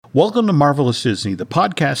Welcome to Marvelous Disney, the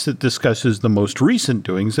podcast that discusses the most recent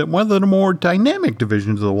doings at one of the more dynamic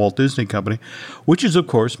divisions of the Walt Disney Company, which is, of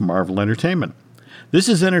course, Marvel Entertainment. This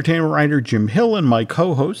is entertainment writer Jim Hill, and my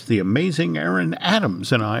co-host, the amazing Aaron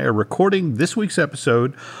Adams, and I are recording this week's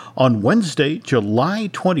episode on Wednesday, July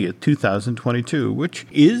 20th, 2022, which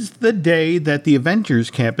is the day that the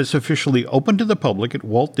Avengers Campus officially opened to the public at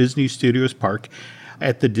Walt Disney Studios Park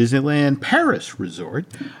at the Disneyland Paris Resort.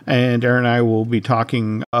 And Aaron and I will be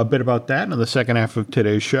talking a bit about that in the second half of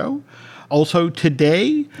today's show. Also,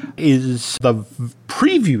 today is the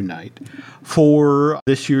preview night for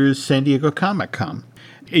this year's San Diego Comic-Con.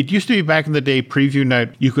 It used to be back in the day, preview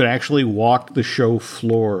night, you could actually walk the show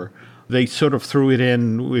floor. They sort of threw it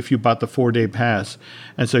in if you bought the 4-day pass.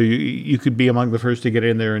 And so you could be among the first to get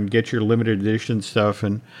in there and get your limited edition stuff.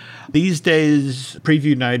 And these days,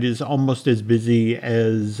 preview night is almost as busy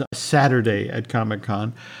as Saturday at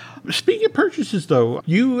Comic-Con. Speaking of purchases, though,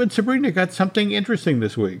 you and Sabrina got something interesting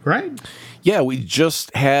this week, right? Yeah, we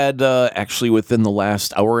just had, actually within the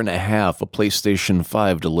last hour and a half, a PlayStation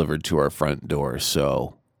 5 delivered to our front door,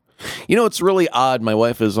 so... You know, it's really odd. My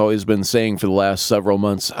wife has always been saying for the last several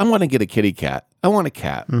months, I want to get a kitty cat. I want a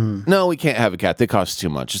cat. Mm-hmm. No, we can't have a cat. They cost too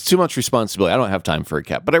much. It's too much responsibility. I don't have time for a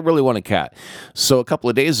cat, but I really want a cat. So a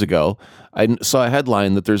couple of days ago, I saw a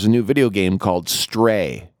headline that there's a new video game called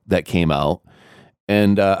Stray that came out.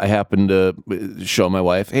 And I happened to show my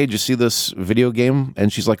wife, hey, did you see this video game?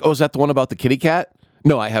 And she's like, oh, is that the one about the kitty cat?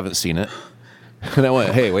 No, I haven't seen it. And I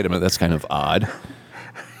went, hey, wait a minute, that's kind of odd.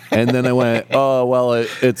 And then I went, oh, well,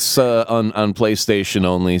 it's on PlayStation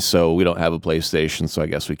only, so we don't have a PlayStation, so I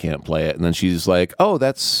guess we can't play it. And then she's like, oh,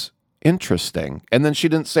 that's interesting. And then she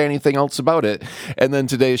didn't say anything else about it. And then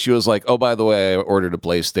today she was like, oh, by the way, I ordered a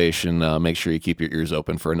PlayStation. Make sure you keep your ears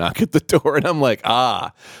open for a knock at the door. And I'm like,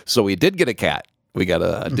 so we did get a cat. We got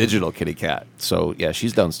a digital kitty cat. So, yeah,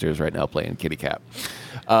 she's downstairs right now playing kitty cat.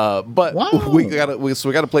 But wow. we got a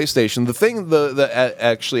PlayStation. The thing that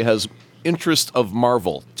actually has interest of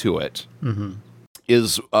Marvel to it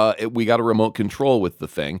is we got a remote control with the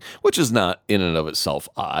thing, which is not in and of itself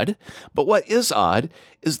odd. But what is odd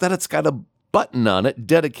is that it's got a button on it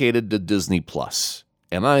dedicated to Disney Plus.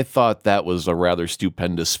 And I thought that was a rather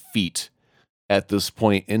stupendous feat at this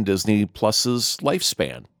point in Disney Plus's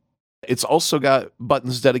lifespan. It's also got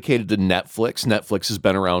buttons dedicated to Netflix. Netflix has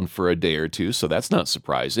been around for a day or two, so that's not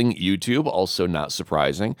surprising. YouTube, also not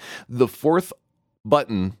surprising. The fourth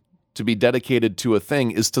button to be dedicated to a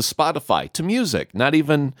thing is to Spotify, to music, not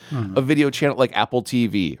even a video channel like Apple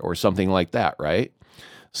TV or something like that, right?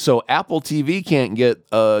 So Apple TV can't get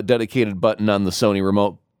a dedicated button on the Sony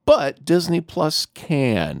remote, but Disney Plus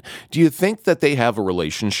can. Do you think that they have a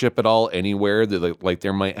relationship at all anywhere? That, like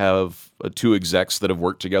there might have two execs that have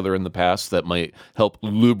worked together in the past that might help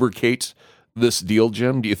lubricate this deal,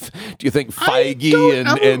 Jim? Do you think Feige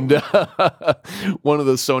and one of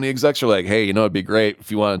the Sony execs are like, hey, you know, it'd be great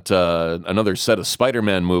if you want another set of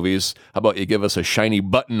Spider-Man movies. How about you give us a shiny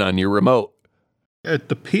button on your remote? The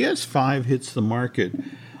PS5 hits the market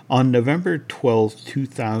on November 12th,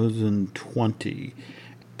 2020.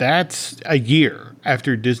 That's a year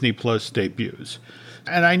after Disney Plus debuts.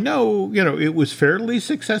 And I know, it was fairly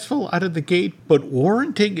successful out of the gate, but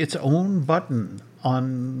warranting its own button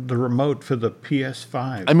on the remote for the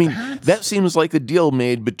PS5. I mean, that seems like a deal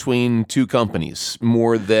made between two companies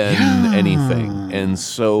more than anything. And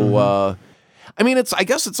so, I mean, I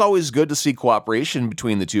guess it's always good to see cooperation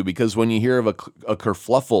between the two, because when you hear of a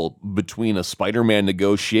kerfluffle between a Spider-Man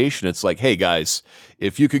negotiation, it's like, hey, guys,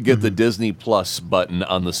 if you could get the Disney Plus button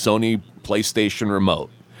on the Sony PlayStation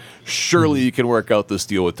remote, surely you can work out this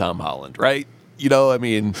deal with Tom Holland, right? I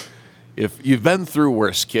mean, if you've been through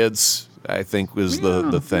worse, kids, I think was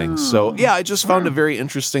the thing. So, yeah, I just found it very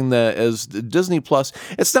interesting that as Disney Plus,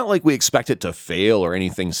 it's not like we expect it to fail or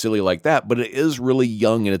anything silly like that, but it is really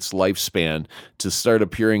young in its lifespan to start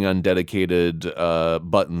appearing on dedicated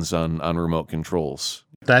buttons on remote controls.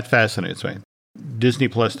 That fascinates me. Disney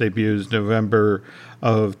Plus debuts November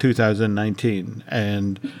of 2019,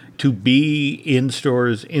 and to be in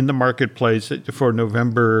stores in the marketplace for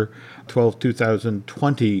November 12,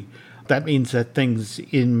 2020, that means that things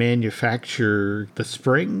in manufacture the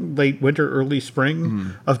spring, late winter, early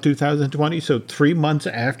spring of 2020. So 3 months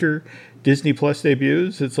after Disney Plus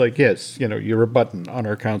debuts, it's like, yes, you're a button on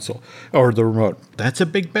our console or the remote. That's a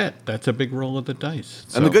big bet. That's a big roll of the dice.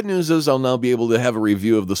 So. And the good news is I'll now be able to have a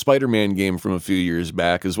review of the Spider-Man game from a few years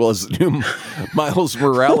back, as well as the new Miles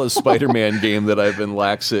Morales Spider-Man game that I've been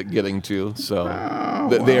lax at getting to. So.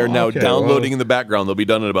 They are now okay, downloading in the background. They'll be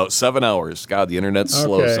done in about 7 hours. God, the internet's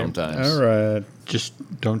slow sometimes. All right. Just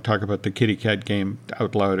don't talk about the kitty cat game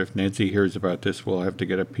out loud. If Nancy hears about this, we'll have to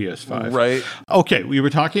get a PS5. Right. Okay, we were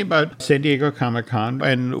talking about San Diego Comic-Con,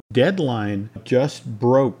 and Deadline just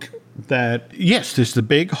broke that, yes, there's the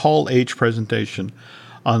big Hall H presentation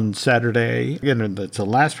on Saturday. Again, that's the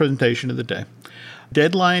last presentation of the day.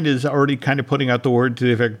 Deadline is already kind of putting out the word to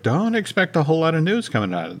the effect, don't expect a whole lot of news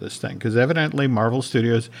coming out of this thing, because evidently Marvel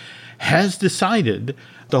Studios has decided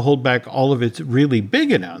to hold back all of its really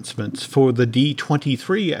big announcements for the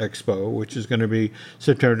D23 Expo, which is going to be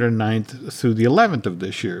September 9th through the 11th of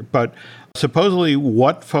this year. But supposedly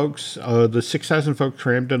what folks, the 6,000 folks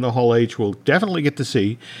crammed in the Hall H will definitely get to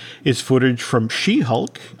see is footage from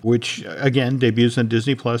She-Hulk, which, again, debuts on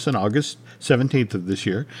Disney Plus on August 17th of this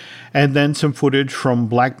year, and then some footage from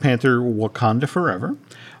Black Panther Wakanda Forever,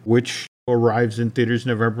 which arrives in theaters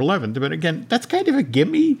November 11th. But again, that's kind of a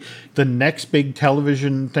gimme, the next big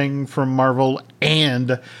television thing from Marvel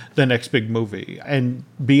and the next big movie. And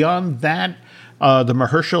beyond that, the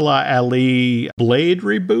Mahershala Ali Blade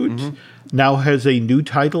reboot now has a new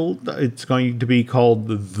title. It's going to be called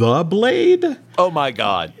The Blade. Oh, my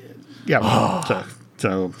God. Yeah.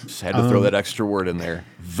 So just had to throw that extra word in there.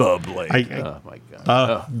 The Blade. Oh, my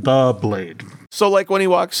God. The Blade. So, like, when he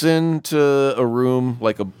walks into a room,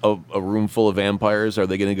 like a room full of vampires, are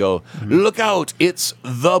they going to go, look out, it's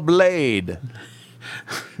the Blade?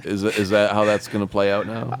 Is that how that's going to play out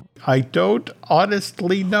now? I don't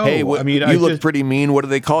honestly know. Hey, I mean, you look pretty mean. What do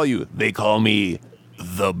they call you? They call me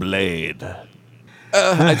the Blade.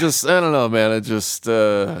 I don't know, man. It just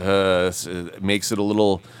it makes it a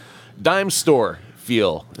little dime store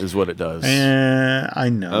feel is what it does. I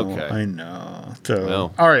know. Okay. I know. So,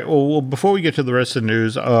 Well. all right. Well, before we get to the rest of the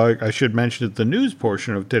news, I should mention that the news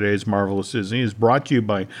portion of today's Marvelous Disney is brought to you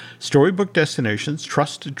by Storybook Destinations,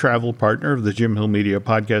 trusted travel partner of the Jim Hill Media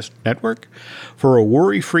Podcast Network. For a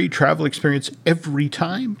worry-free travel experience every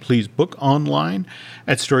time, please book online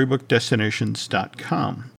at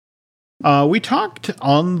StorybookDestinations.com. We talked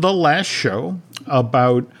on the last show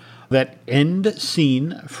about that end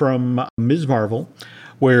scene from Ms. Marvel,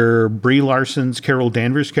 where Brie Larson's Carol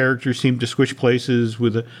Danvers character seemed to switch places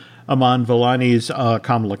with Aman Vellani's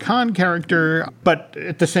Kamala Khan character. But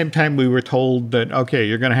at the same time, we were told that, okay,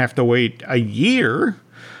 you're going to have to wait a year.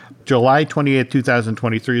 July 28,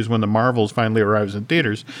 2023 is when the Marvels finally arrives in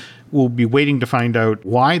theaters. We'll be waiting to find out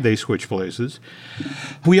why they switch places.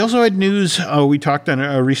 We also had news. We talked on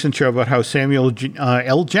a recent show about how Samuel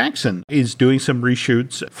L. Jackson is doing some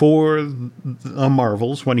reshoots for the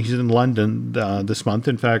Marvels when he's in London this month.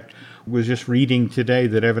 In fact, was just reading today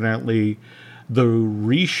that evidently the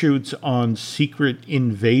reshoots on Secret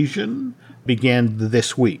Invasion began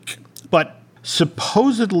this week. But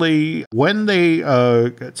supposedly, when they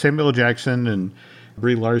Samuel L. Jackson and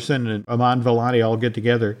Brie Larson and Aman Vellani all get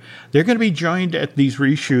together, they're going to be joined at these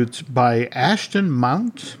reshoots by Ashton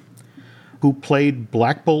Mount, who played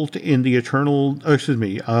Black Bolt in the the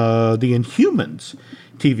Inhumans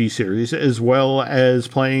TV series, as well as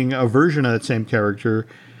playing a version of that same character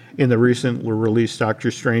in the recently released Doctor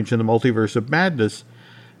Strange in the Multiverse of Madness.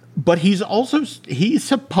 But he's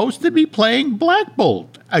supposed to be playing Black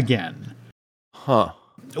Bolt again. Huh.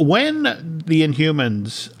 When the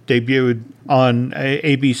Inhumans debuted on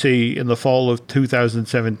ABC in the fall of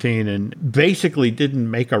 2017 and basically didn't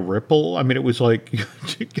make a ripple, I mean, it was like,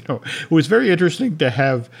 it was very interesting to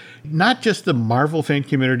have not just the Marvel fan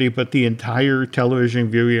community, but the entire television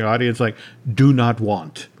viewing audience like, do not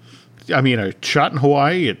want. I mean, a shot in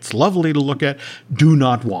Hawaii, it's lovely to look at, do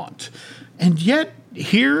not want. And yet,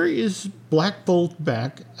 here is Black Bolt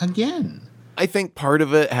back again. I think part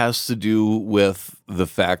of it has to do with the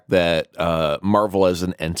fact that Marvel as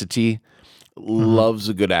an entity loves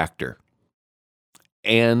a good actor.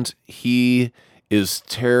 And he is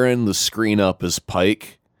tearing the screen up as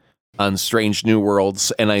Pike on Strange New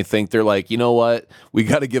Worlds. And I think they're like, you know what? We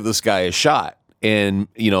got to give this guy a shot. And,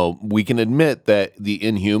 we can admit that the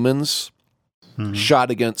Inhumans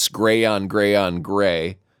shot against gray on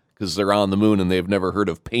gray because they're on the moon and they've never heard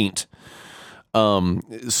of paint.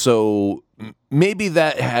 So maybe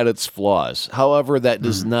that had its flaws. However, that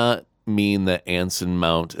does not mean that Anson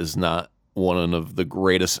Mount is not one of the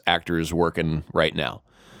greatest actors working right now.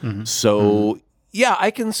 So, yeah, I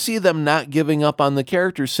can see them not giving up on the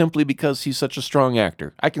character simply because he's such a strong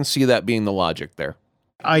actor. I can see that being the logic there.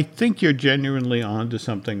 I think you're genuinely onto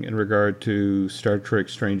something in regard to Star Trek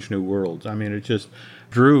Strange New Worlds. I mean, it just...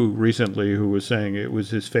 Drew recently, who was saying it was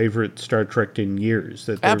his favorite Star Trek in years.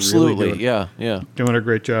 That they're Absolutely, really doing a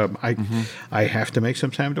great job. I have to make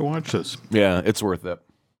some time to watch this. Yeah, it's worth it.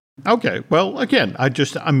 Okay. Well, again,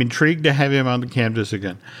 I'm intrigued to have him on the canvas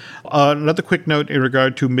again. Another quick note in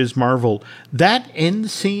regard to Ms. Marvel. That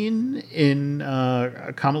end scene in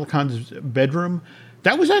Kamala Khan's bedroom,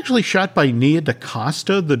 that was actually shot by Nia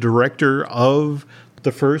DaCosta, the director of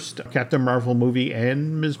the first Captain Marvel movie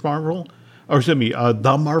and Ms. Marvel, or excuse me,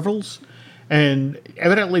 The Marvels. And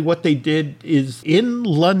evidently what they did is in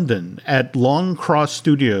London at Long Cross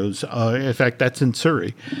Studios, in fact, that's in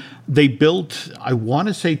Surrey, they built, I want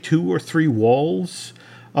to say 2 or 3 walls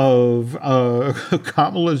of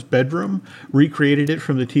Kamala's bedroom, recreated it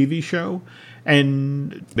from the TV show,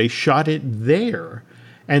 and they shot it there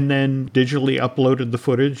and then digitally uploaded the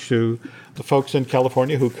footage to the folks in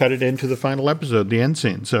California who cut it into the final episode, the end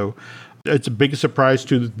scene. So it's a big surprise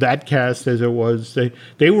to that cast as it was.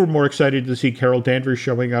 They were more excited to see Carol Danvers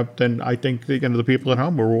showing up than I think the people at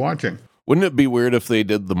home were watching. Wouldn't it be weird if they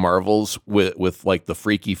did the Marvels with like the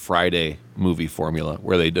Freaky Friday movie formula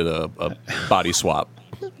where they did a body swap?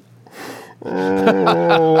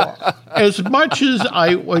 As much as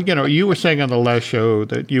you were saying on the last show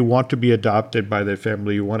that you want to be adopted by that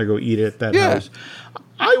family, you want to go eat at that house.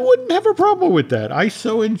 I wouldn't have a problem with that. I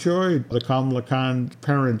so enjoyed the Kamala Khan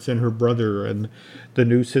parents and her brother and the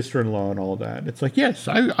new sister-in-law and all that. It's like, yes,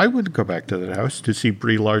 I would go back to that house to see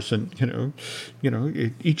Brie Larson,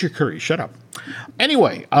 eat your curry, shut up.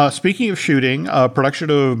 Anyway, speaking of shooting,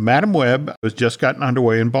 production of Madam Web has just gotten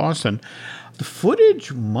underway in Boston. The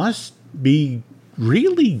footage must be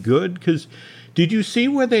really good because did you see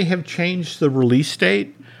where they have changed the release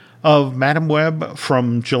date of Madam Web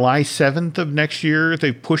from July 7th of next year?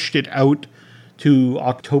 They've pushed it out to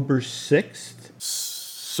October 6th.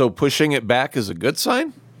 So pushing it back is a good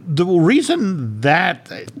sign? The reason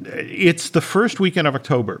that it's the first weekend of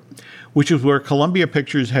October, which is where Columbia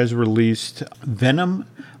Pictures has released Venom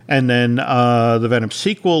and then the Venom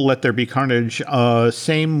sequel, Let There Be Carnage,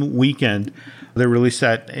 same weekend. They released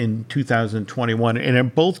that in 2021, and in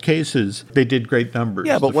both cases, they did great numbers.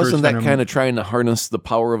 Yeah, but wasn't that kind of trying to harness the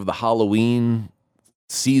power of the Halloween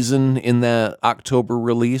season in that October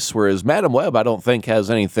release? Whereas Madam Web, I don't think has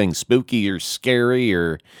anything spooky or scary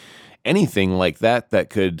or anything like that that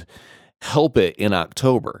could help it in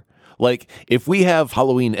October. Like, if we have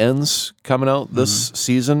Halloween Ends coming out this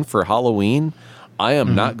season for Halloween, I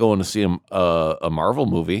am not going to see a Marvel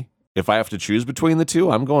movie. If I have to choose between the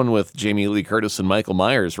two, I'm going with Jamie Lee Curtis and Michael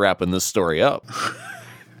Myers wrapping this story up.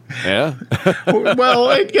 Yeah. Well,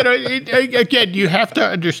 again, you have to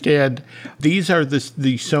understand these are the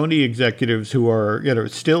Sony executives who are,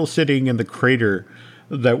 still sitting in the crater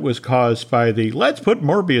that was caused by the let's put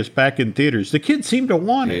Morbius back in theaters. The kids seem to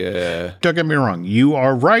want it. Yeah. Don't get me wrong. You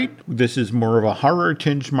are right. This is more of a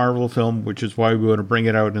horror-tinged Marvel film, which is why we want to bring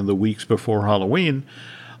it out in the weeks before Halloween.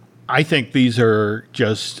 I think these are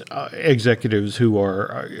just executives who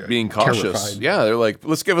are being cautious. Terrified. Yeah, they're like,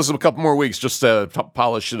 let's give us a couple more weeks just to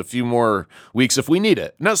polish it a few more weeks if we need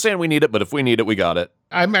it. Not saying we need it, but if we need it, we got it.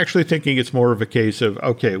 I'm actually thinking it's more of a case of,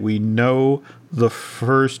 okay, we know the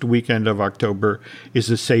first weekend of October is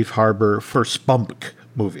a safe harbor for spunk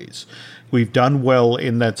movies. We've done well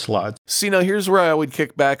in that slot. See, now here's where I would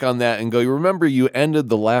kick back on that and go, you remember you ended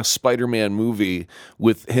the last Spider-Man movie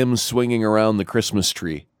with him swinging around the Christmas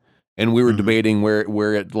tree. And we were debating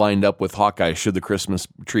where it lined up with Hawkeye, should the Christmas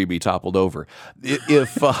tree be toppled over.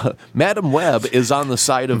 If Madam Web is on the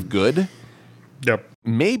side of good, yep,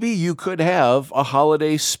 maybe you could have a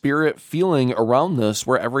holiday spirit feeling around this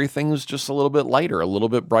where everything is just a little bit lighter, a little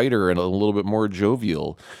bit brighter, and a little bit more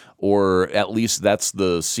jovial. Or at least that's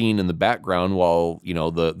the scene in the background while,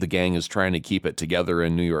 the gang is trying to keep it together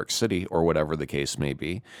in New York City or whatever the case may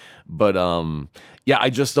be. But, I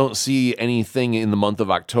just don't see anything in the month of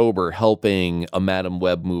October helping a Madam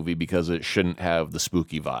Web movie because it shouldn't have the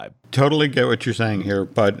spooky vibe. Totally get what you're saying here,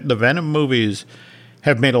 but the Venom movies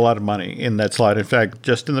have made a lot of money in that slot. In fact,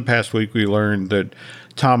 just in the past week, we learned that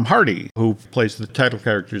Tom Hardy, who plays the title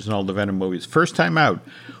characters in all the Venom movies, first time out,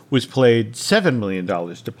 was paid $7 million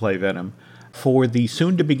to play Venom. For the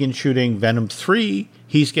soon-to-begin shooting Venom 3,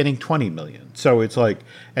 he's getting $20 million. So it's like,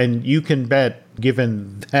 and you can bet,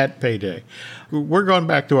 given that payday, we're going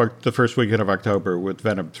back to the first weekend of October with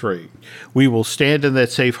Venom 3. We will stand in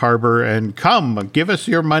that safe harbor and come, give us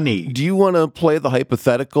your money. Do you want to play the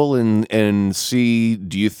hypothetical and see,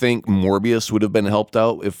 do you think Morbius would have been helped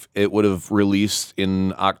out if it would have released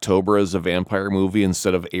in October as a vampire movie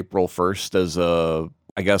instead of April 1st as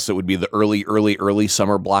I guess it would be the early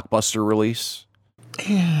summer blockbuster release?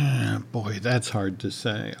 Yeah, boy, that's hard to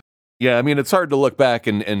say. Yeah, I mean, it's hard to look back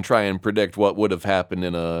and try and predict what would have happened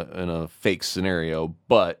in a fake scenario,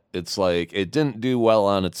 but it's like it didn't do well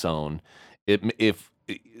on its own. If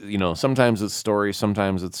sometimes it's story,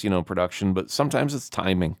 sometimes it's, production, but sometimes it's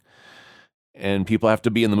timing. And people have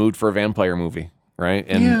to be in the mood for a vampire movie, right?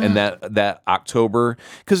 And that October,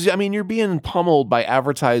 because you're being pummeled by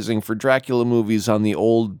advertising for Dracula movies on the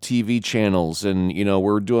old TV channels, and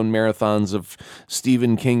we're doing marathons of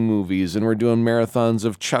Stephen King movies, and we're doing marathons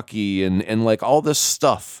of Chucky, and like all this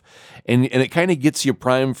stuff. And it kind of gets you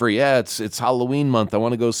primed for, it's Halloween month. I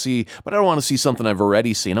want to go see, but I don't want to see something I've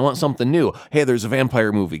already seen. I want something new. Hey, there's a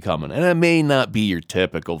vampire movie coming. And it may not be your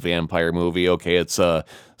typical vampire movie. Okay, it's a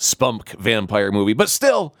spunk vampire movie, but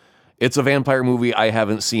still, it's a vampire movie I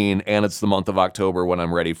haven't seen, and it's the month of October when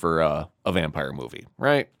I'm ready for a vampire movie,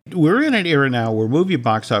 right? We're in an era now where movie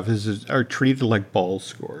box offices are treated like ball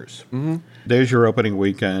scores. Mm-hmm. There's your opening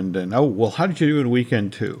weekend, and how did you do in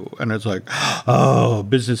weekend two? And it's like,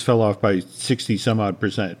 business fell off by 60 some odd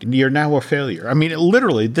percent. You're now a failure.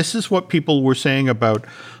 Literally, this is what people were saying about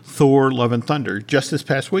Thor: Love and Thunder just this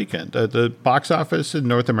past weekend. The box office in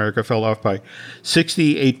North America fell off by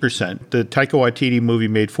 68%. The Taika Waititi movie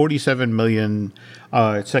made $47 million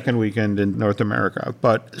second weekend in North America.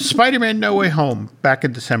 But Spider-Man: No Way Home, back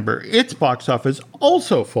in December, its box office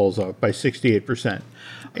also falls off by 68%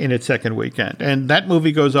 in its second weekend. And that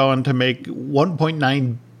movie goes on to make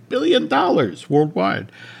 $1.9 billion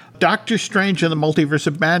worldwide. Doctor Strange and the Multiverse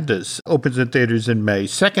of Madness opens in theaters in May.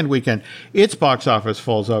 Second weekend, its box office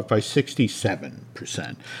falls off by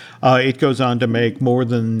 67%. It goes on to make more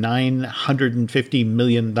than $950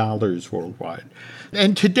 million worldwide.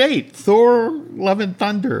 And to date, Thor: Love and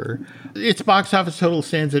Thunder, its box office total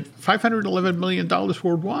stands at $511 million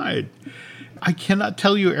worldwide. I cannot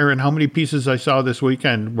tell you, Aaron, how many pieces I saw this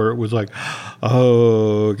weekend where it was like,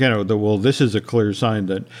 this is a clear sign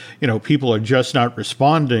that, people are just not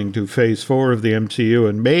responding to phase 4 of the MCU,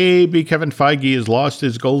 and maybe Kevin Feige has lost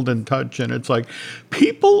his golden touch. And it's like,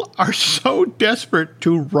 people are so desperate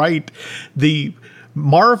to write the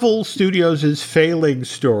Marvel Studios' failing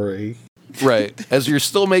story. Right. As you're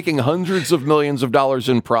still making hundreds of millions of dollars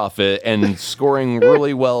in profit and scoring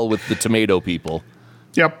really well with the tomato people.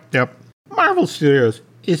 Yep. Marvel Studios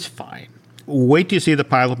is fine. Wait till you see the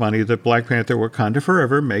pile of money that Black Panther: Wakanda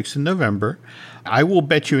Forever makes in November. I will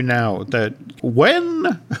bet you now that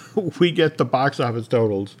when we get the box office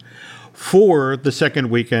totals for the second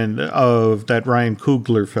weekend of that Ryan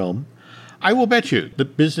Coogler film, I will bet you the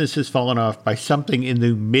business has fallen off by something in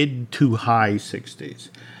the mid to high 60s.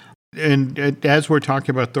 And as we're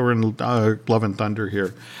talking about Thor and Love and Thunder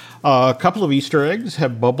here, a couple of Easter eggs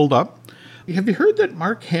have bubbled up. Have you heard that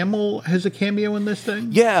Mark Hamill has a cameo in this thing?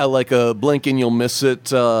 Yeah, like a blink and you'll miss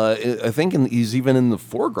it. I think he's even in the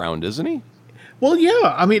foreground, isn't he? Well,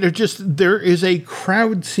 yeah. There is a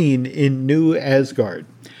crowd scene in New Asgard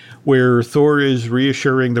where Thor is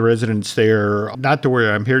reassuring the residents there not to worry,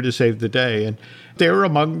 I'm here to save the day. And there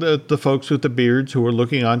among the folks with the beards who are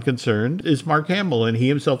looking on concerned is Mark Hamill, and he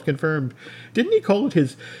himself confirmed. Didn't he call it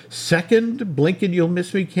his second Blink and You'll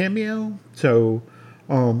Miss Me cameo? So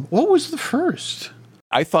what was the first?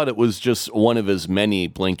 I thought it was just one of his many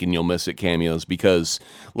Blink and You'll Miss It cameos because,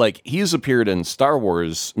 he's appeared in Star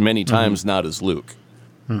Wars many times, not as Luke.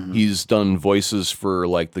 Mm-hmm. He's done voices for,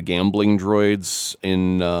 the gambling droids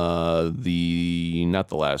in not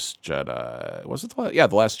The Last Jedi. Was it The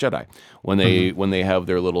Last Jedi. When they have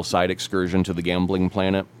their little side excursion to the gambling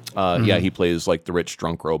planet. Yeah, he plays, the rich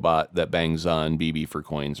drunk robot that bangs on BB for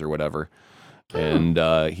coins or whatever. And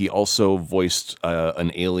he also voiced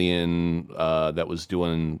an alien that was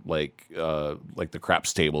doing the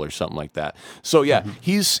craps table or something like that. So yeah,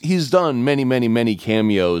 he's done many, many, many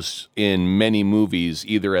cameos in many movies,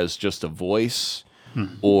 either as just a voice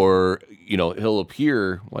or he'll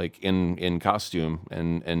appear in costume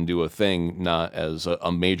and do a thing, not as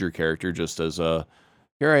a major character, just as a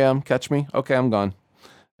here I am, catch me, okay, I'm gone,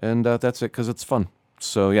 and that's it because it's fun.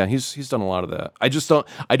 So yeah, he's done a lot of that.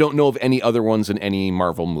 I don't know of any other ones in any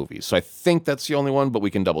Marvel movies. So I think that's the only one, but we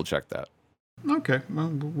can double check that. Okay, well,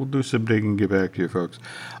 we'll do some digging and get back to you folks.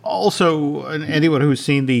 Also, anyone who's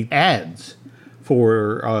seen the ads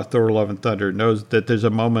for Thor: Love and Thunder knows that there's a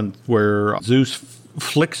moment where Zeus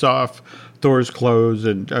flicks off Thor's clothes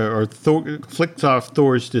or flicks off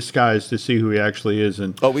Thor's disguise to see who he actually is.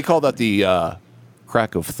 And we call that the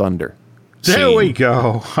crack of thunder. There we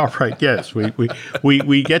go. All right. Yes,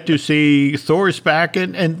 we get to see Thor's back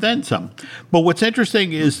and then some. But what's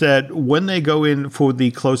interesting is that when they go in for the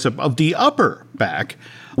close-up of the upper back,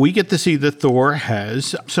 we get to see that Thor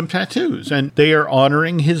has some tattoos, and they are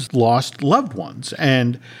honoring his lost loved ones.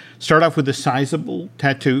 And start off with a sizable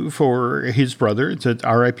tattoo for his brother. It's an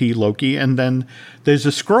R.I.P. Loki. And then there's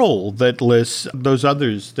a scroll that lists those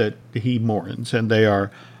others that he mourns, and they are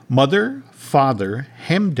Mother, Father,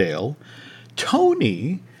 Hemdale,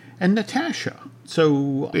 Tony, and Natasha.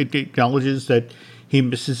 So it acknowledges that he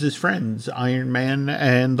misses his friends, Iron Man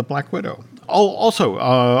and the Black Widow. Oh, also,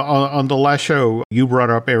 on the last show, you brought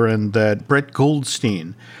up, Aaron, that Brett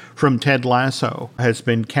Goldstein from Ted Lasso has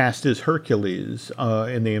been cast as Hercules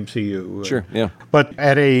in the MCU. Sure, yeah. But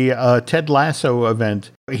at a Ted Lasso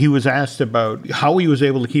event, he was asked about how he was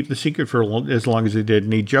able to keep the secret for as long as he did,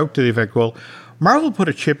 and he joked to the effect, well, Marvel put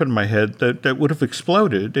a chip in my head that would have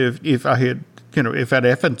exploded if I had, if I'd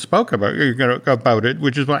effing spoke about it,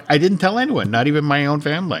 which is why I didn't tell anyone, not even my own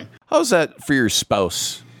family. How's that for your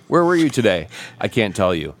spouse? Where were you today? I can't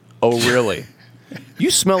tell you. Oh, really?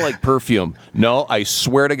 You smell like perfume. No, I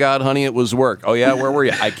swear to God, honey, it was work. Oh, yeah, where were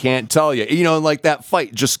you? I can't tell you. And like that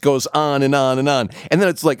fight just goes on and on and on. And then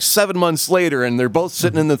it's like 7 months later, and they're both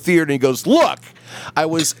sitting in the theater, and he goes, look, I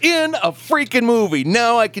was in a freaking movie.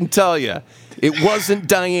 Now I can tell you. It wasn't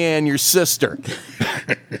Diane, your sister.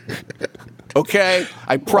 Okay?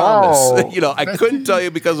 I promise. Wow. I couldn't tell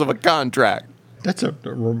you because of a contract. That's a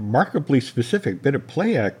remarkably specific bit of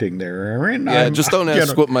play acting there, Aaron. Yeah, just don't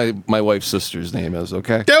ask what my wife's sister's name is,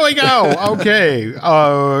 okay? There we go.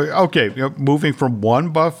 Okay. Moving from one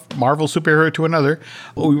buff Marvel superhero to another.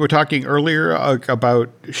 We were talking earlier about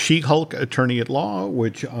She-Hulk Attorney at Law,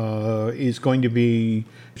 which is going to be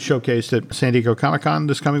showcased at San Diego Comic-Con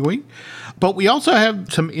this coming week. But we also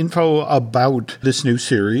have some info about this new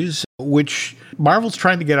series, which Marvel's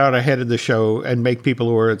trying to get out ahead of the show and make people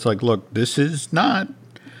aware. It's like, look, this is not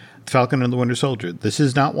Falcon and the Winter Soldier. This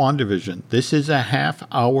is not WandaVision. This is a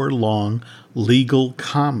half-hour-long legal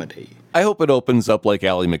comedy. I hope it opens up like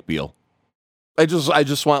Ally McBeal. I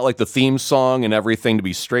just want like the theme song and everything to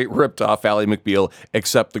be straight ripped off Ally McBeal,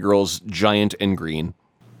 except the girl's giant and green.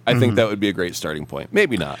 I think that would be a great starting point.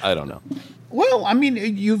 Maybe not. I don't know. Well, I mean,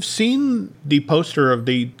 you've seen the poster of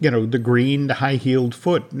the green high-heeled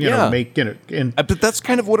foot, but that's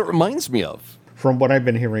kind of what it reminds me of. From what I've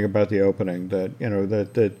been hearing about the opening,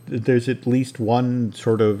 that there's at least one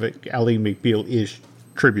sort of Ally McBeal-ish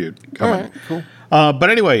tribute coming. All right, cool. But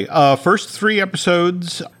anyway, first 3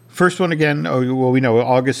 episodes. First one again, we know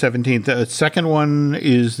August 17th. The second one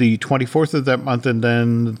is the 24th of that month, and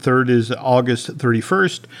then the third is August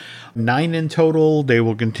 31st. 9 in total. They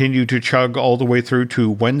will continue to chug all the way through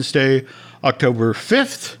to Wednesday, October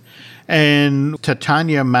 5th. And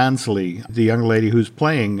Titania Mansley, the young lady who's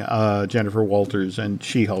playing Jennifer Walters and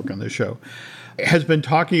She-Hulk on the show, has been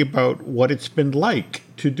talking about what it's been like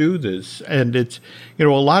to do this. And it's, a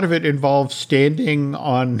lot of it involves standing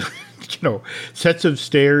on sets of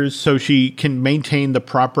stairs so she can maintain the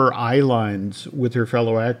proper eye lines with her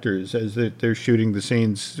fellow actors as they're shooting the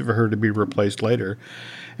scenes for her to be replaced later.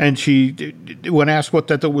 And she, when asked what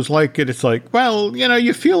that was like, it's like, well,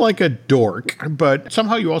 you feel like a dork, but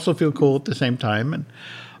somehow you also feel cool at the same time. And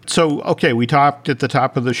so, okay, we talked at the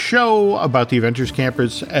top of the show about the Avengers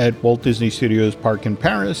Campus at Walt Disney Studios Park in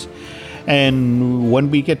Paris. And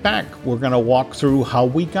when we get back, we're going to walk through how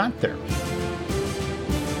we got there.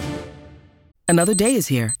 Another day is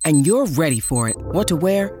here, and you're ready for it. What to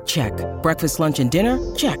wear? Check. Breakfast, lunch, and dinner?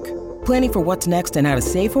 Check. Planning for what's next and how to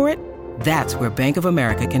save for it? That's where Bank of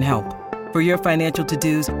America can help. For your financial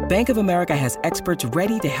to-dos, Bank of America has experts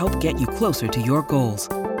ready to help get you closer to your goals.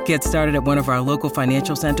 Get started at one of our local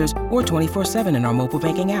financial centers or 24/7 in our mobile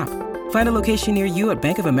banking app. Find a location near you at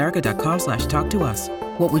bankofamerica.com/talktous.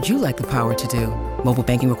 What would you like the power to do? Mobile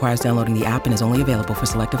banking requires downloading the app and is only available for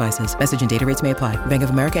select devices. Message and data rates may apply. Bank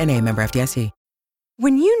of America NA, member FDIC.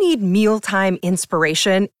 When you need mealtime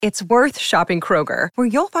inspiration, it's worth shopping Kroger, where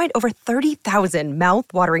you'll find over 30,000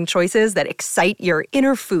 mouth-watering choices that excite your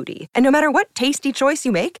inner foodie. And no matter what tasty choice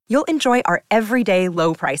you make, you'll enjoy our everyday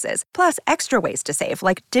low prices, plus extra ways to save,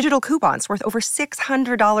 like digital coupons worth over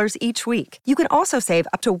 $600 each week. You can also save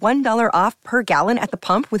up to $1 off per gallon at the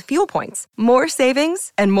pump with fuel points. More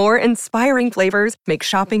savings and more inspiring flavors make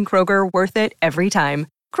shopping Kroger worth it every time.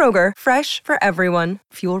 Kroger, fresh for everyone.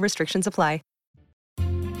 Fuel restrictions apply.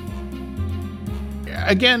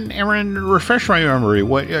 Again, Aaron, refresh my memory.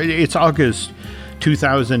 It's August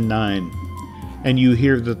 2009, and you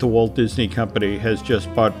hear that the Walt Disney Company has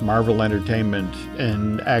just bought Marvel Entertainment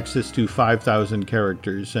and access to 5,000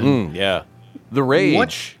 characters. And the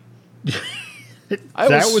rage. I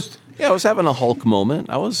was having a Hulk moment.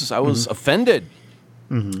 I was offended.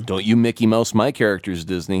 Mm-hmm. Don't you Mickey Mouse my characters,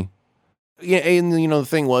 Disney? Yeah, and the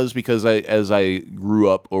thing was, because as I grew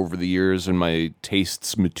up over the years and my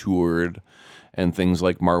tastes matured, and things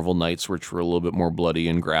like Marvel Knights, which were a little bit more bloody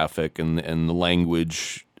and graphic, and the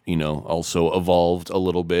language also evolved a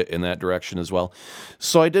little bit in that direction as well.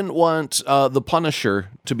 So I didn't want the Punisher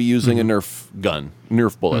to be using a Nerf gun,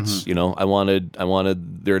 Nerf bullets. I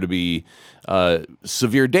wanted there to be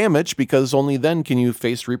severe damage, because only then can you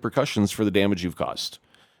face repercussions for the damage you've caused.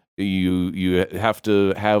 You have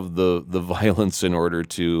to have the violence in order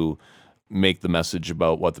to make the message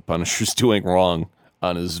about what the Punisher's doing wrong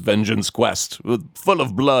on his vengeance quest, full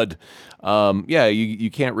of blood. You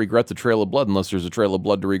can't regret the trail of blood unless there's a trail of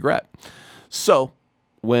blood to regret. So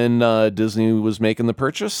when Disney was making the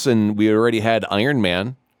purchase, and we already had Iron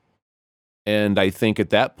Man, and I think at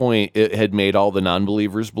that point it had made all the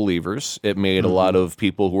non-believers believers. It made a lot of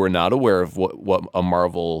people who were not aware of what a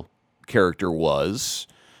Marvel character was,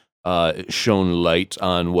 shone light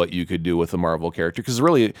on what you could do with a Marvel character. Because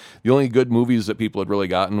really, the only good movies that people had really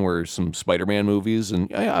gotten were some Spider-Man movies.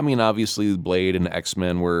 And I mean, obviously, Blade and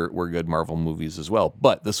X-Men were good Marvel movies as well.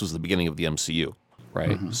 But this was the beginning of the MCU,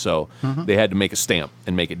 right? So they had to make a stamp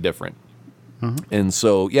and make it different. And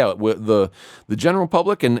so, the general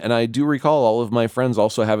public, and I do recall all of my friends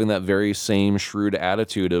also having that very same shrewd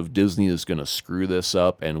attitude of Disney is going to screw this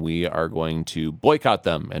up, and we are going to boycott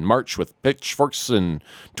them and march with pitchforks and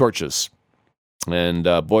torches. And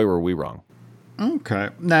boy, were we wrong. Okay.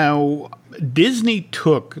 Now, Disney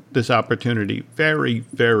took this opportunity very,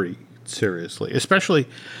 very seriously, especially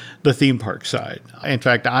the theme park side. In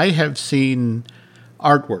fact, I have seen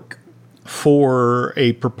artwork for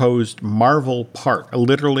a proposed Marvel park,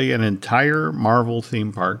 literally an entire Marvel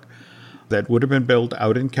theme park that would have been built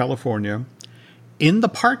out in California in the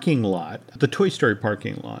parking lot, the Toy Story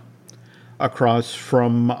parking lot, across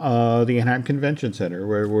from the Anaheim Convention Center,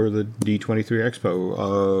 where the D23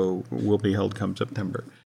 Expo will be held come September.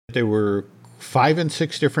 There were 5 and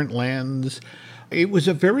 6 different lands. It was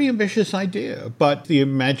a very ambitious idea, but the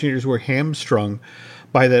Imagineers were hamstrung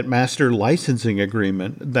by that master licensing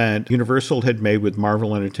agreement that Universal had made with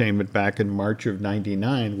Marvel Entertainment back in March of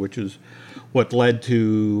 '99, which is what led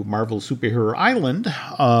to Marvel Superhero Island,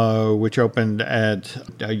 which opened at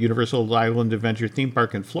Universal Island Adventure Theme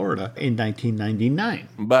Park in Florida in 1999.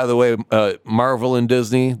 By the way, Marvel and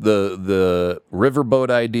Disney, the riverboat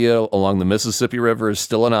idea along the Mississippi River is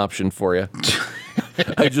still an option for you.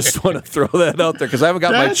 I just want to throw that out there because I haven't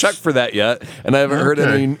got my check for that yet, and I haven't heard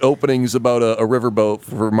any openings about a riverboat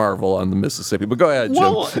for Marvel on the Mississippi. But go ahead, Jim.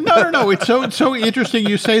 Well, no. It's so interesting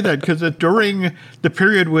you say that, because during the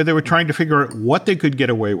period where they were trying to figure out what they could get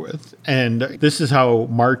away with, and this is how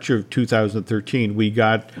March of 2013 we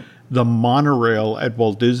got the monorail at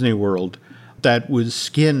Walt Disney World that was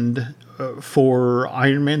skinned for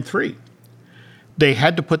Iron Man 3. They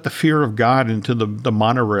had to put the fear of God into the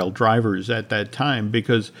monorail drivers at that time,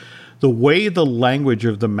 because the way the language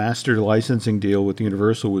of the master licensing deal with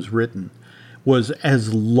Universal was written was,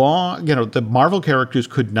 as long, the Marvel characters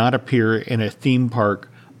could not appear in a theme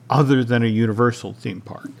park other than a Universal theme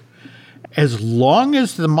park. As long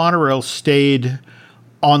as the monorail stayed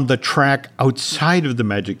on the track outside of the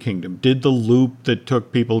Magic Kingdom, did the loop that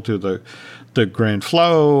took people to the Grand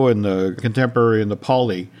Flow and the Contemporary and the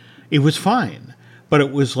Poly, it was fine. But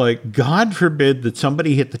it was like, God forbid that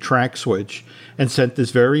somebody hit the track switch and sent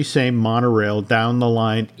this very same monorail down the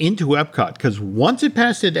line into Epcot. Because once it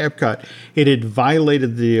passed into Epcot, it had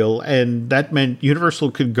violated the deal. And that meant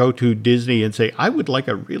Universal could go to Disney and say, I would like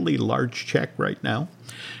a really large check right now,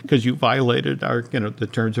 because you violated our, the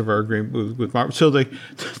terms of our agreement with Marvel. So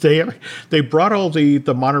they brought all the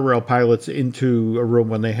monorail pilots into a room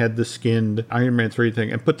when they had the skinned Iron Man 3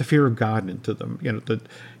 thing and put the fear of God into them.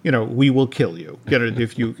 We will kill you.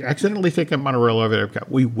 If you accidentally take a monorail over Epcot,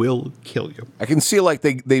 we will kill you. I can see like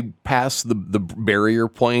they pass the barrier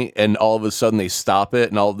point and all of a sudden they stop it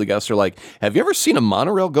and all of the guests are like, have you ever seen a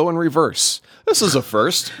monorail go in reverse? This is a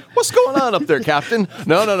first. What's going on up there, Captain?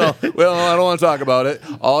 No. Well, I don't want to talk about it.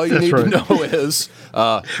 All you need to know is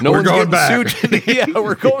no one's getting sued. Yeah,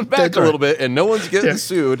 we're going back a little bit, and no one's getting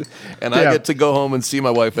sued, and I get to go home and see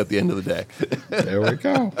my wife at the end of the day. There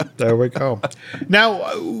we go.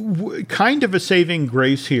 Now, kind of a saving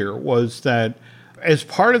grace here was that as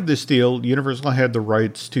part of this deal, Universal had the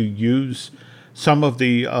rights to use some of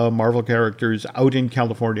the Marvel characters out in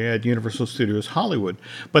California at Universal Studios Hollywood,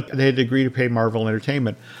 but they had agreed to pay Marvel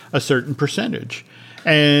Entertainment a certain percentage.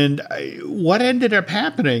 And what ended up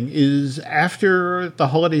happening is, after the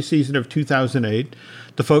holiday season of 2008,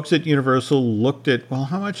 the folks at Universal looked at, well,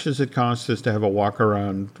 how much does it cost us to have a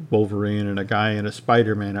walk-around Wolverine and a guy in a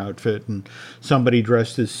Spider-Man outfit and somebody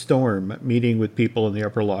dressed as Storm meeting with people in the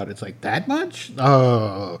upper lot? It's like, that much?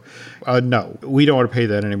 Oh, no, we don't want to pay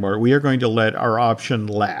that anymore. We are going to let our option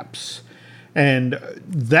lapse. And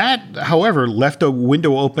that, however, left a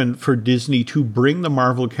window open for Disney to bring the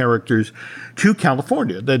Marvel characters to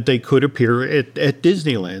California, that they could appear at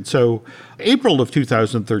Disneyland. So April of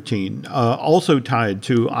 2013, also tied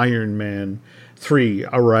to Iron Man 3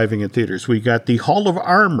 arriving in theaters. We got the Hall of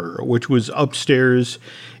Armor, which was upstairs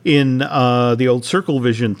in the old Circle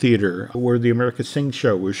Vision Theater, where the America Sings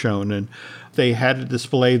show was shown. And they had a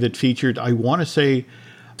display that featured, I want to say,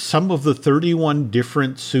 some of the 31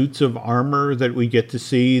 different suits of armor that we get to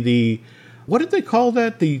see. What did they call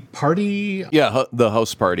that? The party? Yeah, the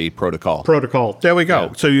house party protocol. There we go.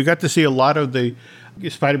 Yeah. So you got to see a lot of the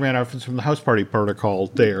Spider-Man outfits from the house party protocol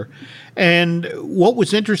there. And what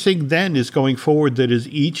was interesting then is going forward that as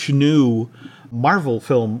each new Marvel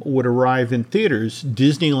film would arrive in theaters,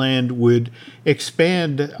 Disneyland would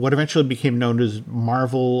expand what eventually became known as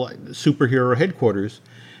Marvel Superhero Headquarters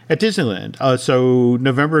at Disneyland. So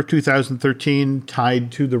November of 2013,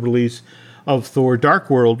 tied to the release of Thor Dark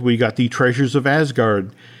World, we got the Treasures of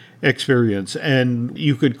Asgard experience. And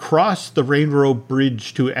you could cross the Rainbow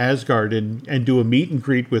Bridge to Asgard and do a meet and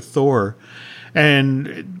greet with Thor.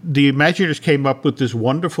 And the Imagineers came up with this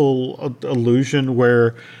wonderful illusion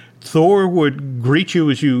where Thor would greet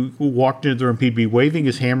you as you walked into the room. He'd be waving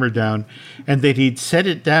his hammer down, and then he'd set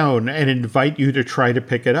it down and invite you to try to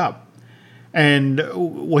pick it up. And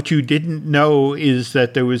what you didn't know is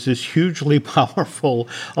that there was this hugely powerful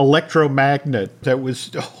electromagnet that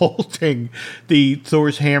was holding the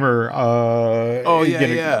Thor's hammer.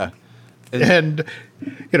 Yeah. And,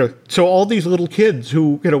 so all these little kids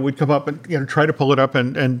who, would come up and, try to pull it up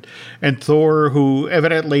and Thor, who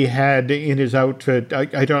evidently had in his outfit,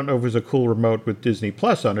 I don't know if it was a cool remote with Disney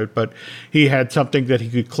Plus on it, but he had something that he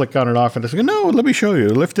could click on and off and it's like, no, let me show you.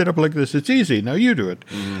 Lift it up like this. It's easy. Now you do it.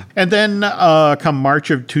 Mm-hmm. And then come March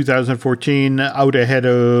of 2014, out ahead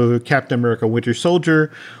of Captain America Winter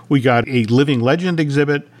Soldier, we got a Living Legend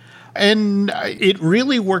exhibit. And it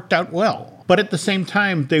really worked out well. But at the same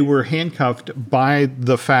time, they were handcuffed by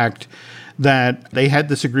the fact that they had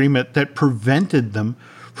this agreement that prevented them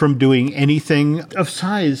from doing anything of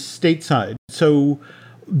size stateside. So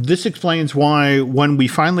this explains why when we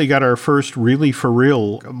finally got our first really for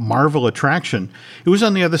real Marvel attraction, it was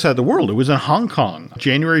on the other side of the world. It was in Hong Kong,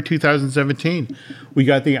 January 2017. We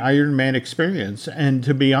got the Iron Man experience. And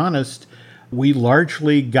to be honest, we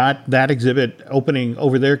largely got that exhibit opening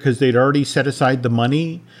over there because they'd already set aside the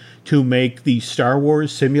money to make the Star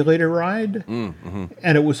Wars simulator ride. Mm-hmm.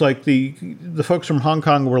 And it was like the folks from Hong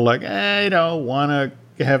Kong were like, I don't want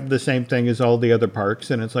to have the same thing as all the other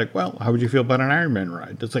parks. And it's like, well, how would you feel about an Iron Man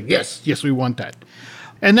ride? It's like, yes, we want that.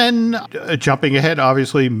 And then jumping ahead,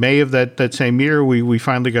 obviously, May of that same year, we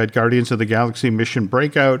finally got Guardians of the Galaxy Mission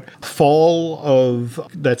Breakout. Fall of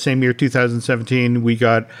that same year, 2017, we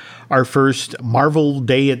got our first Marvel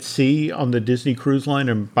Day at Sea on the Disney Cruise Line.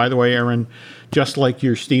 And by the way, Aaron, just like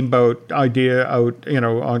your steamboat idea out,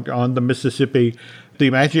 on the Mississippi,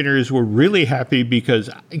 the Imagineers were really happy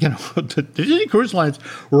because, the Disney Cruise Lines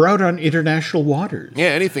were out on international waters. Yeah,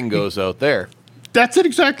 anything goes out there. That's it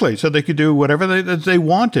exactly. So they could do whatever they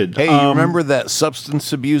wanted. Hey, you remember that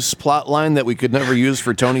substance abuse plot line that we could never use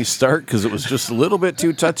for Tony Stark because it was just a little bit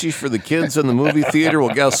too touchy for the kids in the movie theater?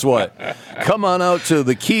 Well, guess what? Come on out to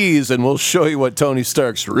the Keys and we'll show you what Tony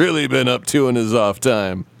Stark's really been up to in his off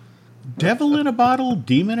time. Devil in a bottle?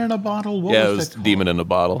 Demon in a bottle? What was that was called? Demon in a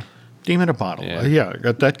Bottle. Demon in a Bottle. Yeah, I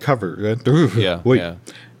got that cover. Yeah.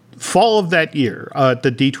 Fall of that year, at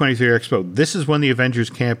the D23 Expo, this is when the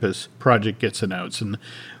Avengers Campus project gets announced. And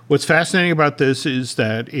what's fascinating about this is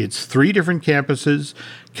that it's 3 different campuses,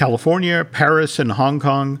 California, Paris, and Hong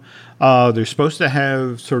Kong. They're supposed to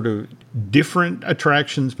have sort of different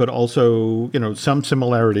attractions, but also, some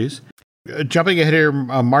similarities. Jumping ahead here,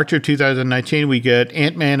 March of 2019, we get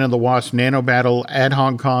Ant-Man and the Wasp Nano Battle at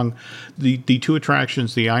Hong Kong. The 2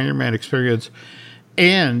 attractions, the Iron Man experience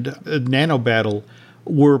and Nano Battle,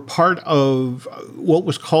 were part of what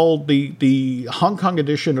was called the Hong Kong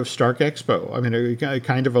edition of Stark Expo. I mean, a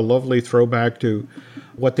kind of a lovely throwback to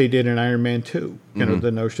what they did in Iron Man 2.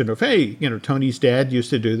 The notion of, hey, Tony's dad used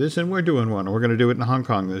to do this, and we're doing one, and we're going to do it in Hong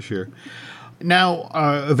Kong this year. Now,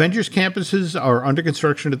 Avengers campuses are under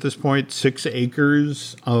construction at this point, 6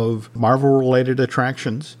 acres of Marvel-related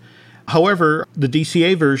attractions. However, the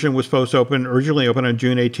DCA version was supposed to originally open on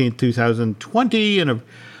June 18, 2020, and of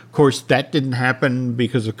course, that didn't happen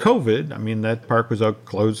because of COVID. I mean, that park was out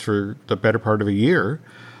closed for the better part of a year.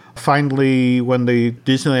 Finally, when the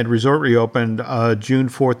Disneyland Resort reopened, June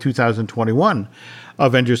 4th, 2021,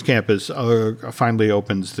 Avengers Campus finally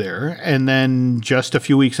opens there. And then just a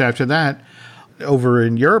few weeks after that, over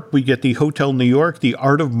in Europe, we get the Hotel New York, the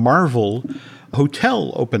Art of Marvel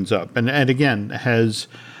hotel opens up, and again has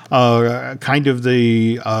kind of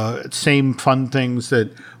the same fun things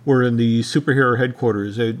that were in the superhero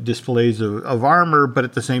headquarters, displays of armor, but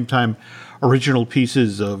at the same time, original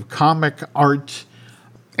pieces of comic art.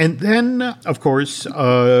 And then, of course,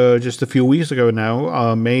 just a few weeks ago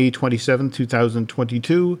now, May 27,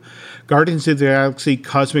 2022, Guardians of the Galaxy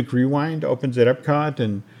Cosmic Rewind opens at Epcot.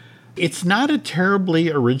 And it's not a terribly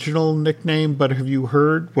original nickname, but have you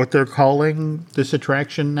heard what they're calling this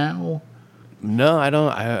attraction now? No, I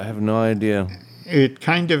don't. I have no idea. It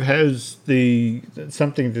kind of has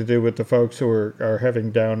something to do with the folks who are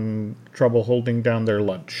having trouble holding down their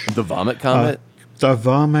lunch. The Vomit Comet? The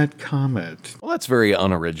Vomit Comet. Well, that's very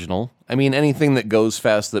unoriginal. I mean, anything that goes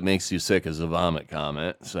fast that makes you sick is a Vomit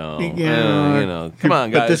Comet. So, come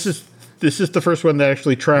on, guys. But this is the first one that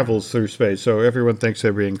actually travels through space, so everyone thinks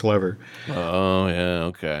they're being clever. Oh, yeah,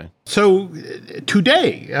 okay. So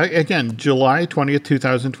today, again, July 20th,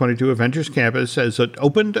 2022, Avengers Campus has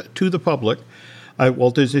opened to the public at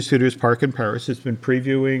Walt Disney Studios Park in Paris. It's been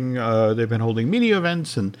previewing, they've been holding media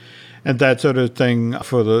events and that sort of thing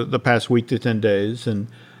for the past week to 10 days. And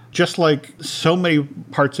just like so many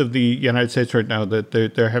parts of the United States right now, that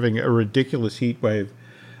they're having a ridiculous heat wave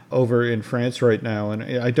over in France right now. And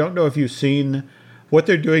I don't know if you've seen what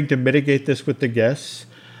they're doing to mitigate this with the guests,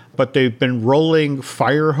 but they've been rolling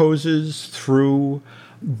fire hoses through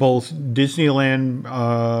both Disneyland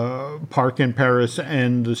Park in Paris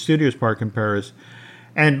and the Studios Park in Paris.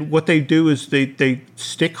 And what they do is they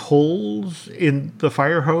stick holes in the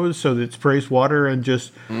fire hose so that it sprays water and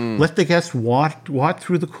just let the guests walk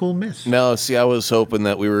through the cool mist. No, see, I was hoping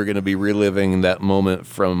that we were going to be reliving that moment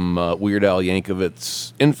from Weird Al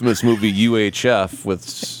Yankovic's infamous movie UHF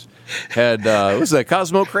what was that,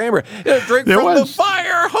 Cosmo Kramer? Drink from the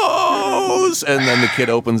fire hose! And then the kid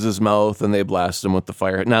opens his mouth and they blast him with the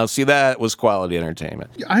fire. Now, see, that was quality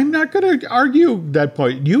entertainment. I'm not going to argue that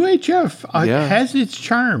point. UHF has its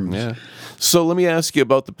charms. Yeah. So let me ask you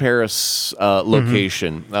about the Paris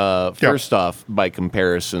location. First off, by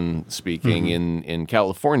comparison speaking, in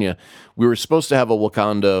California, we were supposed to have a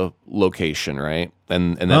Wakanda location, right?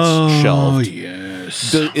 And that's shelved. Oh,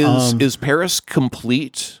 yes. Is Paris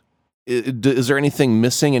complete? Is there anything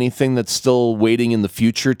missing? Anything that's still waiting in the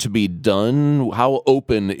future to be done? How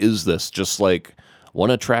open is this? Just like one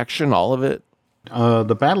attraction, all of it?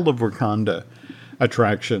 The Battle of Wakanda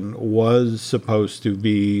attraction was supposed to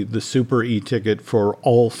be the super e-ticket for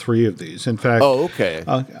all three of these. In fact,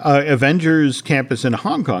 Avengers Campus in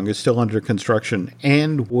Hong Kong is still under construction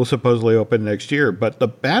and will supposedly open next year. But the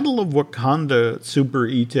Battle of Wakanda super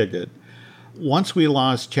e-ticket, once we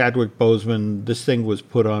lost Chadwick Boseman, this thing was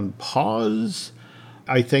put on pause.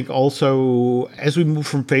 I think also as we move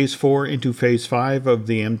from Phase 4 into Phase 5 of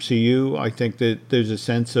the MCU, I think that there's a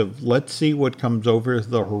sense of let's see what comes over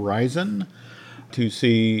the horizon to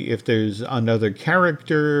see if there's another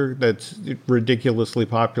character that's ridiculously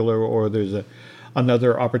popular or there's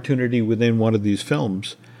another opportunity within one of these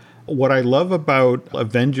films. What I love about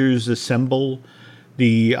Avengers Assemble,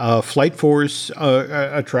 the Flight Force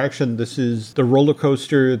attraction, this is the roller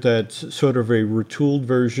coaster that's sort of a retooled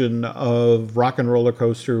version of Rock and Roller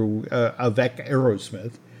Coaster avec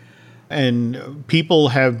Aerosmith. And people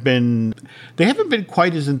haven't been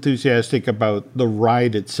quite as enthusiastic about the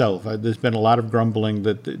ride itself. There's been a lot of grumbling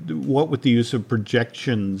that what with the use of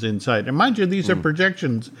projections inside. And mind you, these are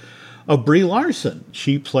projections of Brie Larson.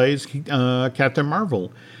 She plays Captain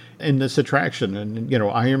Marvel in this attraction. And,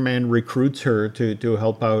 Iron Man recruits her to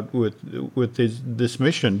help out with this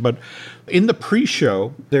mission. But in the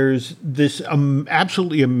pre-show, there's this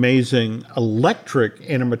absolutely amazing electric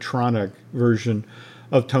animatronic version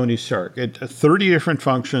of Tony Stark. 30 different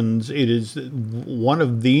functions. It is one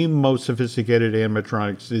of the most sophisticated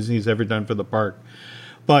animatronics Disney's ever done for the park.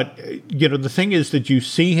 But, the thing is that you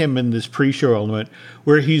see him in this pre-show element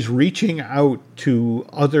where he's reaching out to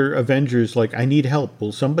other Avengers like, I need help.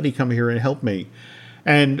 Will somebody come here and help me?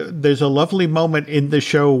 And there's a lovely moment in the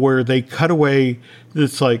show where they cut away.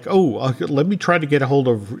 It's like, let me try to get a hold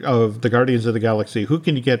of the Guardians of the Galaxy. Who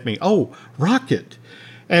can you get me? Oh, Rocket.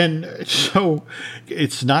 And so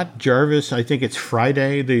it's not Jarvis. I think it's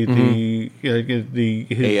Friday, his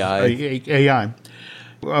AI.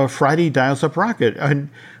 Friday dials up Rocket. And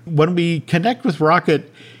when we connect with Rocket,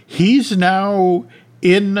 he's now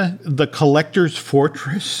in the Collector's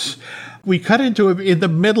Fortress We cut into him in the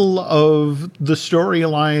middle of the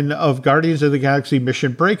storyline of Guardians of the Galaxy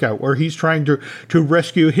Mission Breakout, where he's trying to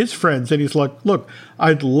rescue his friends. And he's like, look,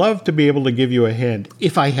 I'd love to be able to give you a hand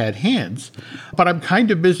if I had hands, but I'm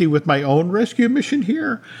kind of busy with my own rescue mission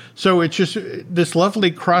here. So it's just this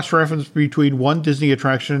lovely cross-reference between one Disney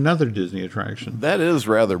attraction and another Disney attraction. That is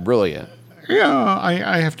rather brilliant. Yeah,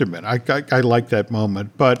 I have to admit, I like that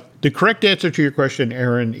moment. But the correct answer to your question,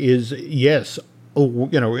 Aaron, is yes.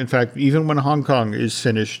 In fact, even when Hong Kong is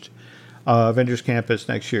finished, Avengers Campus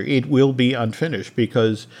next year, it will be unfinished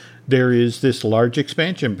because there is this large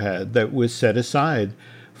expansion pad that was set aside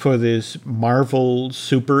for this Marvel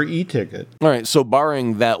Super E-ticket. All right, so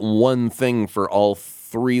barring that one thing for all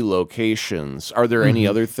three locations, are there any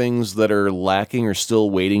other things that are lacking or still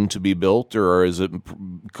waiting to be built, or is it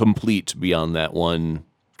complete beyond that one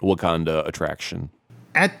Wakanda attraction?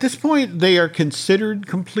 At this point, they are considered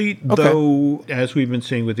complete, though, as we've been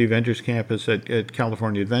seeing with the Avengers Campus at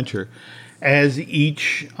California Adventure, as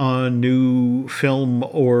each new film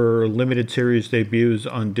or limited series debuts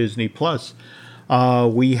on Disney Plus,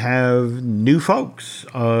 we have new folks.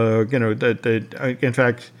 In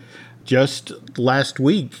fact, just last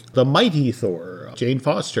week, the Mighty Thor, Jane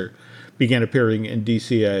Foster, began appearing in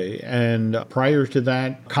DCA, and prior to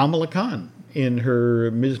that, Kamala Khan, in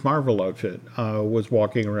her Ms. Marvel outfit, was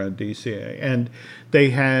walking around DCA. And they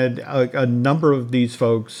had a number of these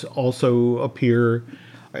folks also appear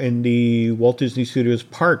in the Walt Disney Studios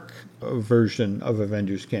Park version of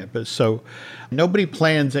Avengers Campus. So nobody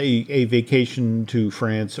plans a vacation to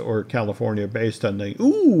France or California based on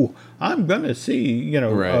I'm going to see,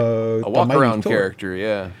 a walk-around character,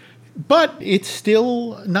 yeah. But it's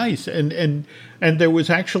still nice, and there was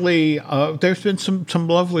actually there's been some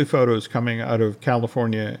lovely photos coming out of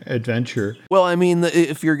California Adventure. Well, I mean,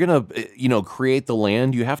 if you're gonna create the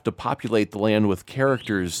land, you have to populate the land with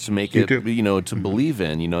characters to make it to believe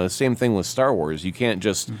in. The same thing with Star Wars. You can't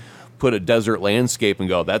just put a desert landscape and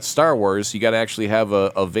go, that's Star Wars. You got to actually have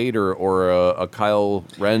a Vader or a Kyle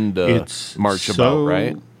Ren to march about,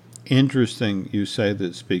 right? Interesting you say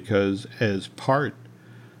this, because as part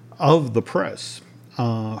of the press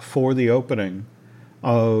for the opening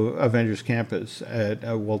of Avengers Campus at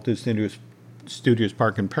Walt Disney Studios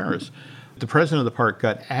Park in Paris, the president of the park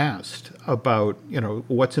got asked about,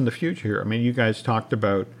 what's in the future here. I mean, you guys talked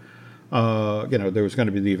about, there was going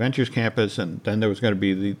to be the Avengers Campus, and then there was going to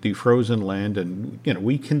be the Frozen Land, and,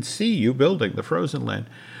 we can see you building the Frozen Land.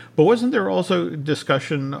 But wasn't there also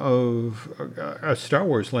discussion of a Star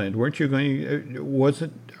Wars land? Aren't you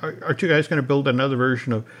guys going to build another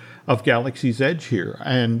version of Galaxy's Edge here?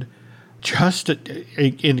 And just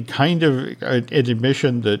in kind of an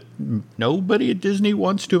admission that nobody at Disney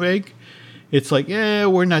wants to make, it's like,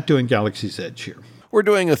 we're not doing Galaxy's Edge here. We're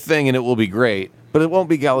doing a thing and it will be great, but it won't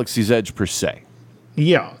be Galaxy's Edge per se.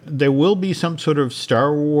 Yeah, there will be some sort of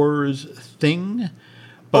Star Wars thing.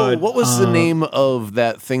 But, what was the name of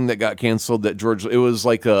that thing that got canceled that George... It was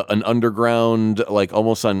like an underground, like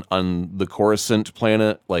almost on the Coruscant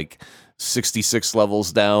planet, like 66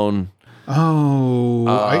 levels down.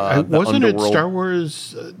 Oh, wasn't it Star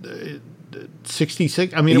Wars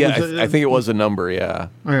 66? I mean, yeah, I think it was a number, yeah.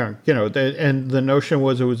 Yeah, and the notion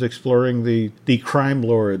was it was exploring the crime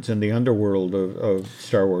lords and the underworld of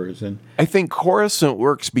Star Wars. And I think Coruscant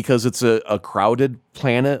works because it's a crowded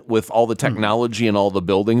planet with all the technology and all the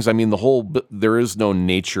buildings. I mean, there is no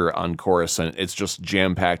nature on Coruscant. It's just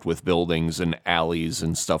jam-packed with buildings and alleys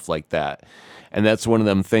and stuff like that. And that's one of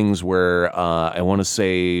them things where I want to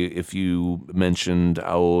say, if you mentioned in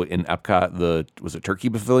Epcot, was it Turkey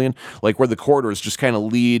Pavilion? Like where the corridors just kind of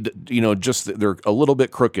lead, they're a little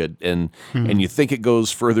bit crooked, and you think it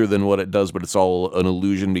goes further than what it does, but it's all an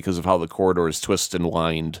illusion because of how the corridors twist and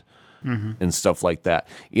wind and stuff like that.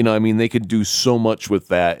 I mean, they could do so much with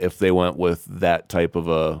that if they went with that type of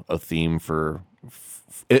a theme for...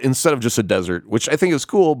 instead of just a desert, which I think is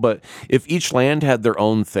cool, but if each land had their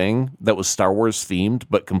own thing that was Star Wars themed,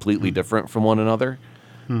 but completely different from one another,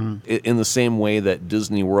 in the same way that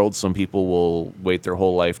Disney World, some people will wait their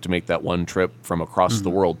whole life to make that one trip from across the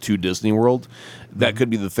world to Disney World, that could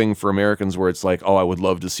be the thing for Americans where it's like, I would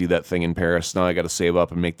love to see that thing in Paris. Now I got to save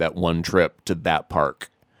up and make that one trip to that park.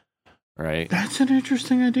 Right. That's an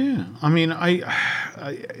interesting idea. I mean,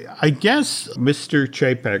 I guess Mr.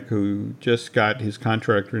 Chapek, who just got his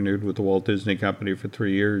contract renewed with the Walt Disney Company for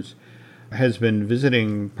 3 years, has been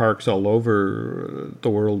visiting parks all over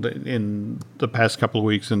the world in the past couple of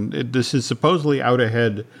weeks, and this is supposedly out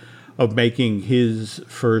ahead of making his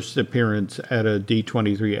first appearance at a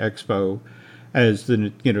D23 Expo as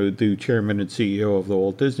the chairman and CEO of the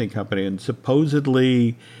Walt Disney Company, and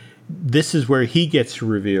supposedly this is where he gets to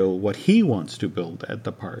reveal what he wants to build at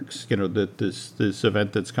the parks. This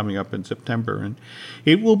event that's coming up in September, and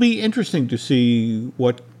it will be interesting to see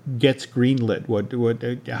what gets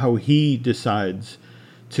greenlit, how he decides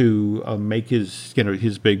to make his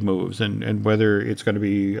big moves, and whether it's going to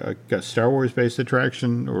be a Star Wars based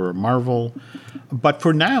attraction or a Marvel. But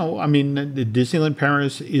for now, I mean, Disneyland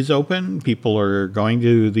Paris is open. People are going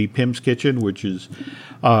to the Pim's Kitchen, which is,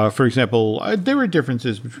 for example, there are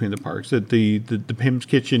differences between the parks. That the Pim's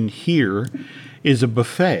Kitchen here is a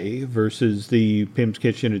buffet versus the Pim's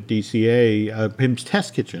Kitchen at DCA, Pim's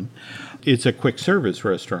Test Kitchen. It's a quick service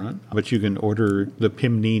restaurant, but you can order the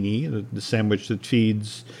Pimnini, the sandwich that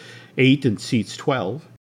feeds 8 and seats 12.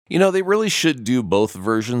 You know, they really should do both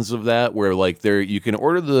versions of that, where like you can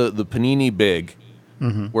order the Panini Big,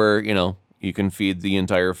 where, you know, you can feed the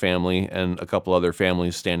entire family and a couple other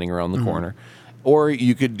families standing around the corner. Or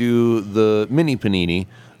you could do the Mini Panini,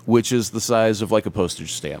 which is the size of like a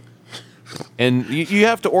postage stamp. And you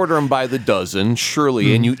have to order them by the dozen,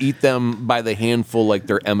 surely, and you eat them by the handful like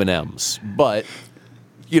they're M&Ms. But,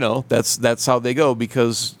 you know, that's how they go,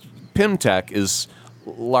 because PimTech is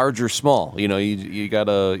large or small. You know, you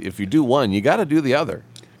gotta, if you do one, you gotta do the other.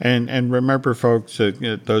 And remember, folks,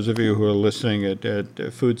 those of you who are listening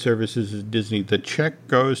at Food Services at Disney, the check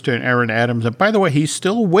goes to Aaron Adams. And by the way, he's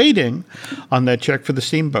still waiting on that check for the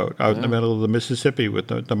steamboat out in the middle of the Mississippi with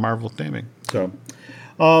the Marvel theming. So,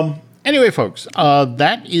 anyway, folks,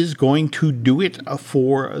 that is going to do it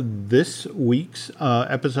for this week's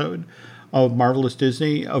episode of Marvelous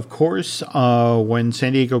Disney. Of course, when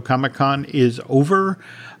San Diego Comic-Con is over,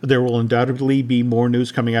 there will undoubtedly be more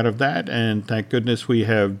news coming out of that. And thank goodness we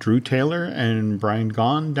have Drew Taylor and Brian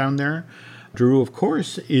Gaughan down there. Drew, of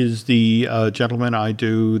course, is the gentleman I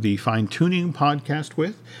do the Fine Tuning podcast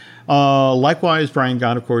with. Likewise, Brian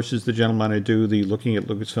Gaughan, of course, is the gentleman I do the Looking at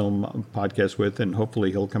Lucasfilm podcast with, and hopefully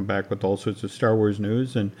he'll come back with all sorts of Star Wars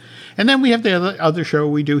news. And then we have the other show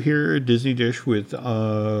we do here, Disney Dish, with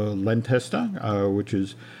Len Testa, which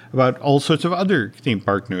is about all sorts of other theme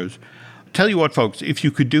park news. Tell you what, folks, if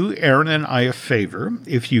you could do Aaron and I a favor,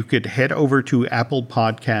 if you could head over to Apple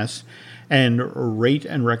Podcasts and rate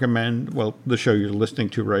and recommend, well, the show you're listening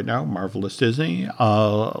to right now, Marvelous Disney.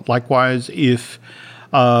 Likewise, if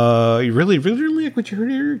you really like what you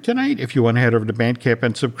heard here tonight, if you want to head over to Bandcamp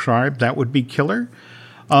and subscribe, that would be killer.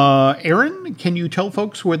 Aaron, can you tell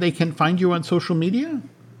folks where they can find you on social media?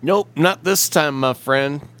 Nope, not this time, my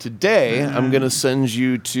friend. Today, I'm going to send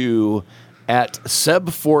you to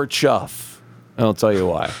 @Seb4Chuff. I'll tell you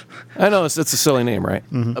why. I know it's a silly name, right?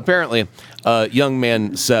 Apparently, young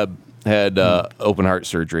man Seb had open heart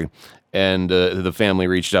surgery. And the family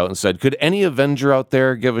reached out and said, could any Avenger out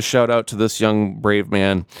there give a shout out to this young brave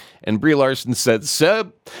man? And Brie Larson said,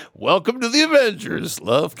 Seb, welcome to the Avengers.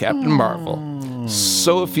 Love, Captain Marvel.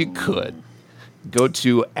 So if you could, go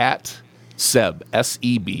to @Seb,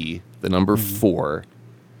 S-E-B, the number 4,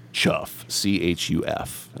 Chuff,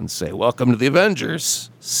 C-H-U-F, and say, welcome to the Avengers,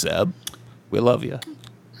 Seb. We love you.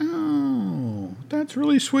 Oh, that's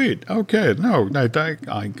really sweet. Okay, no, I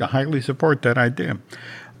highly support that idea.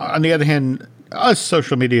 On the other hand, us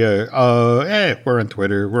social media, we're on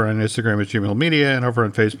Twitter, we're on Instagram as Jim Hill Media, and over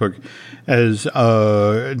on Facebook as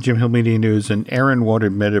Jim Hill Media News. And Aaron won't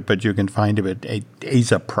admit it, but you can find him at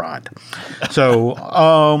Azaprod.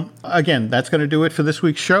 So, again, that's going to do it for this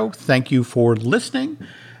week's show. Thank you for listening,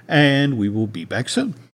 and we will be back soon.